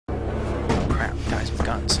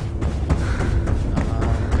guns.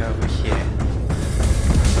 Go over here.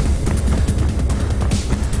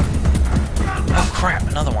 Oh crap,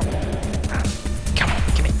 another one. Come on,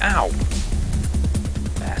 give me... Ow!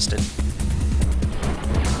 Bastard.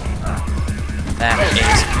 That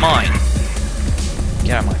is mine.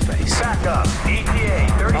 Get out of my face. Back up. ETA,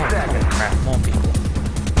 30 seconds. Crap, more people.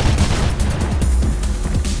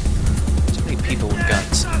 So many people with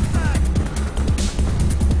guns.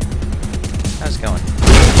 How's it going?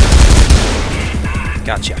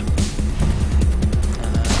 Gotcha.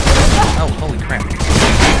 Oh, holy crap.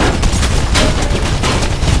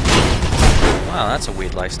 Wow, that's a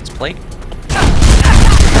weird license plate.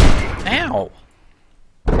 Ow!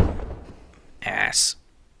 Ass.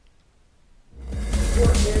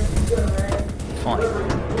 Fine.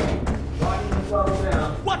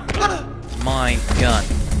 My gun.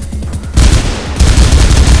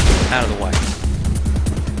 Out of the way.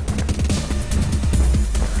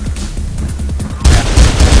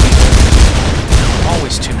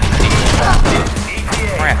 Always too many people.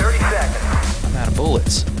 Crap. I'm out of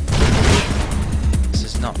bullets. This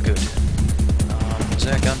is not good. Was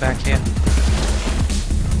there a gun back here?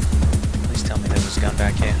 Please tell me there was a gun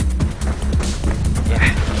back here.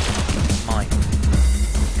 Yeah. Mine.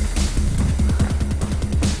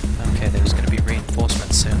 Okay, there's going to be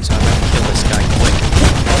reinforcements soon, so I better kill this guy quick.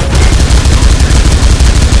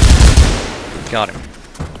 Got him.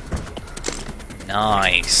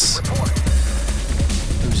 Nice.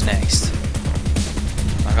 Who's next?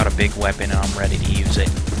 I got a big weapon and I'm ready to use it.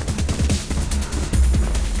 I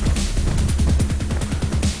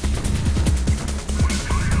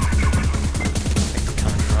think they're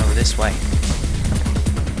coming from over this way.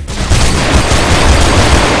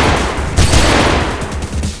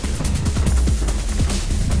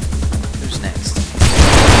 Who's next?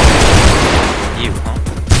 You, huh?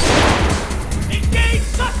 Engage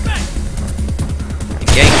suspect!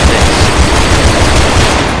 Engage this.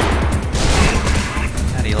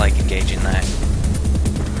 How do you like engaging that?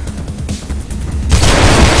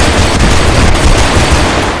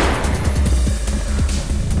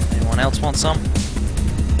 Anyone else want some?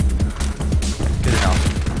 Good enough.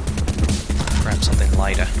 Grab something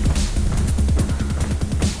lighter.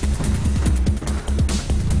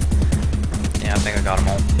 Yeah, I think I got them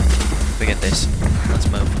all. Forget this. Let's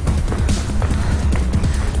move.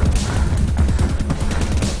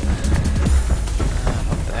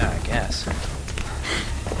 Up there, I guess.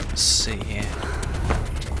 Let's see here.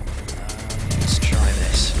 Let's try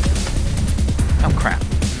this. Oh crap,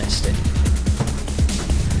 missed it.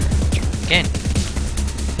 Try again.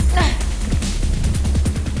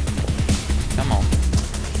 Come on.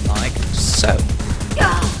 Like so.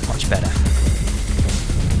 Much better.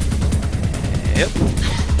 Yep.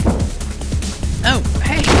 Oh,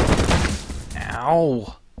 hey!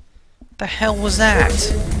 Ow! What the hell was that?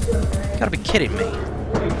 You gotta be kidding me.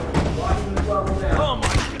 Oh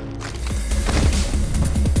my.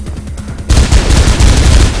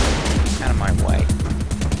 Out of my way.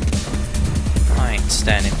 I ain't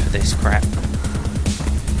standing for this crap.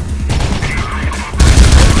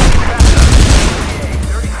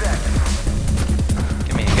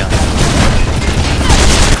 Give me a gun.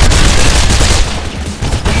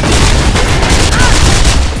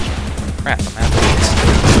 Crap, I'm out of bullets.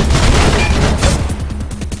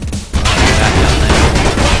 That gun there.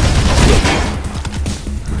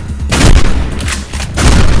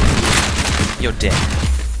 You're dead.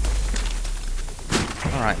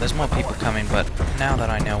 Alright, there's more people coming, but now that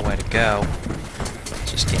I know where to go,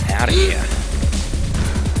 let's just get out of here.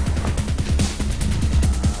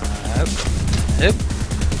 Oop.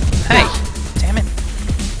 Hey! Damn it.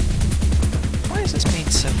 Why is this being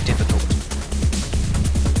so difficult?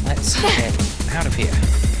 Let's get out of here.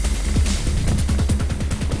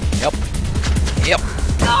 Yep.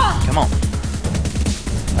 Come on.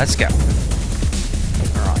 Let's go.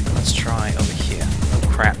 Alright, let's try over here. Oh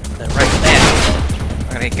crap, they're right there.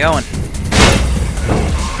 I gotta get going.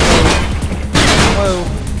 Whoa.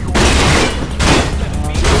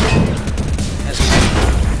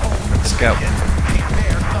 Let's go.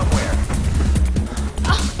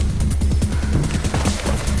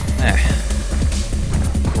 There.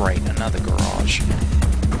 Great, another garage.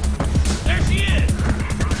 There she is!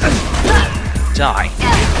 Die.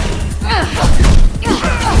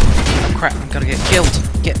 Oh crap, I'm gonna get killed.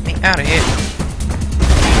 Get me out of here.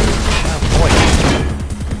 Oh boy.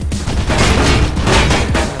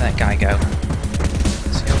 Where did that guy go?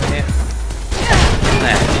 Is he over here?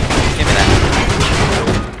 There. Give me that.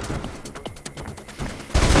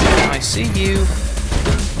 I see you.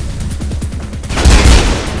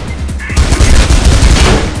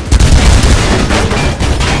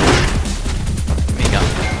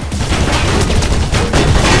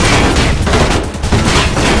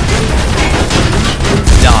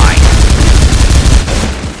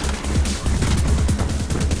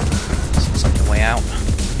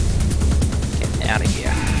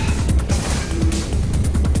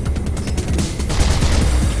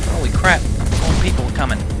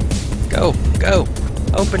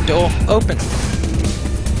 door open.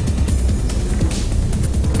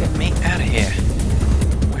 Get me out of here.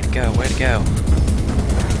 Where to go? Where to go?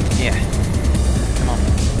 Here. Come on.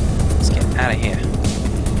 Let's get out of here.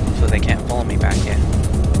 So they can't follow me back here.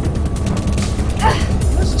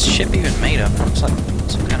 What is this ship even made of? It looks like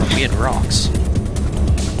some kind of weird rocks.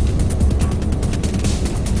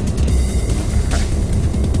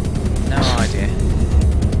 No idea.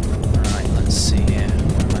 Alright, let's see here.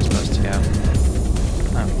 Where am I supposed to go?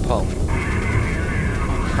 Oh, pull.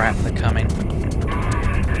 Oh crap, they're coming.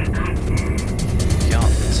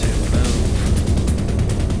 Got to move.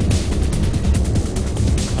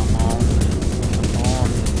 Come on. Come on.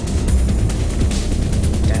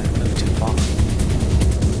 Damn, move too far.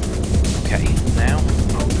 Okay, now.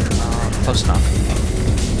 Close enough.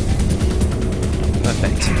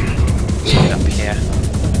 Perfect. Let's get up here.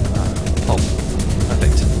 Oh,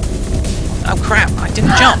 perfect. Oh crap, I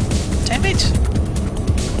didn't jump! Damn it!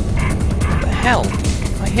 What the hell?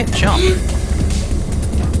 I hit jump.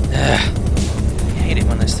 Ugh. I hate it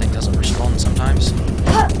when this thing doesn't respond sometimes.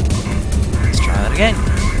 Let's try that again.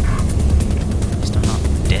 At least I'm not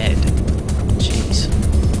dead. Jeez.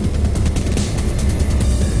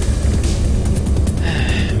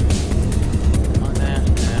 Am I there?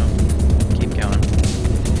 No. Keep going.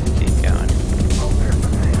 Keep going.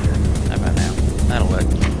 How about now? That'll work.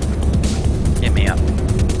 Get me up.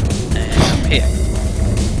 And up here.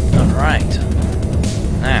 Alright.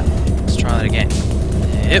 Now, let's try that again.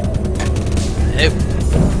 Yep. Yep.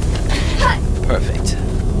 Perfect.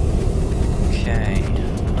 Okay.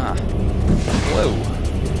 Ah. Whoa.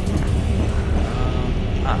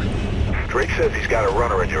 Drake says he's got a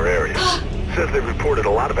runner in your area. Says they reported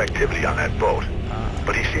a lot of activity on that boat.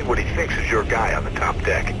 But he's seen what he thinks is your guy on the top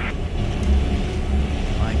deck.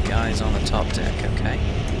 My guy's on the top deck, okay.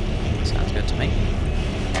 Sounds good to me.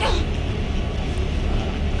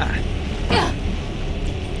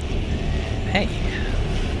 Hey.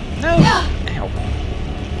 No! Ow. Oh,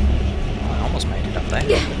 I almost made it up there.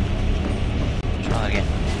 Try that again.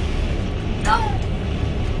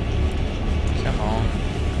 Come on.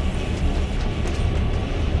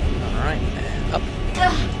 Alright. Up.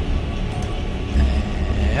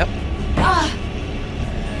 Yep.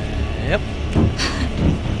 Yep.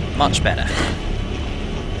 Much better.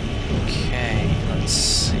 Okay, let's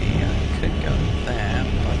see. I could go there,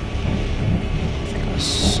 but I think I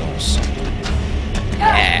saw something.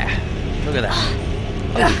 Yeah! Look at that.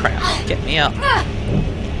 Holy crap. Get me up.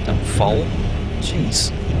 Don't fall.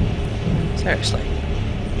 Jeez. Seriously.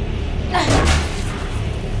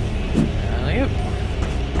 Alley-oop.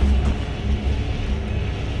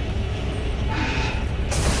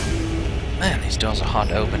 Man, these doors are hard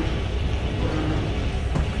to open.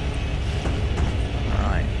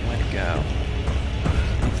 Alright, where to go?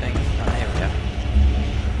 Anything? Oh, here we go.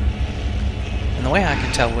 And the way I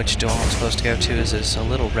can tell which door I'm supposed to go to is there's a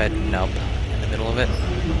little red nub in the middle of it.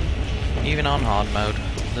 Even on hard mode,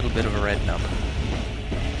 a little bit of a red nub.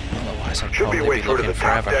 Otherwise, I'd Should be probably way be through to looking the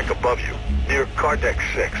top forever. deck above you, near car deck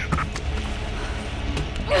 6.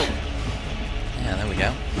 Yeah, there we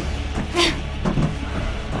go.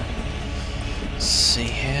 Let's see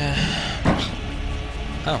here.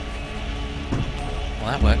 Oh. Well,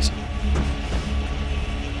 that works.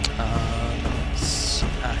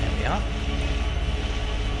 Here we are.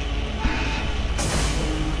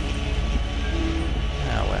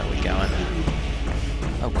 Now, where are we going?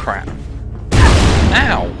 Oh, crap.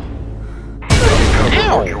 Ow!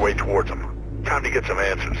 Ow! Work your way towards them. Time to get some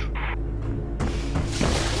answers.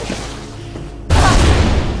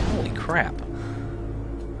 Holy crap.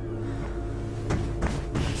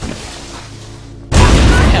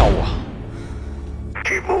 Ow!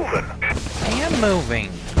 Keep moving. I am moving.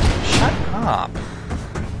 Shut up.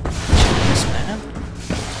 Jeez, man.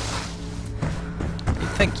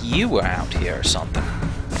 You'd think you were out here or something.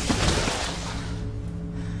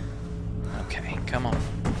 Okay, come on.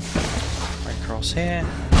 Right across here.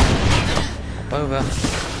 Hop over.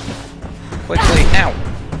 Quickly. Ow!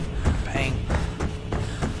 Bang.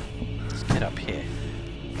 Let's get up here.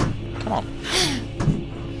 Come on.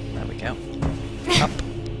 There we go. Up.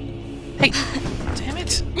 Hey! Damn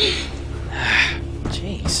it!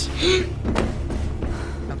 Jeez.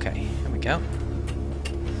 Okay, here we go.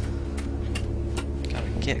 Gotta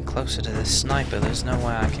get closer to this sniper. There's no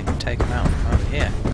way I can take him out from over here.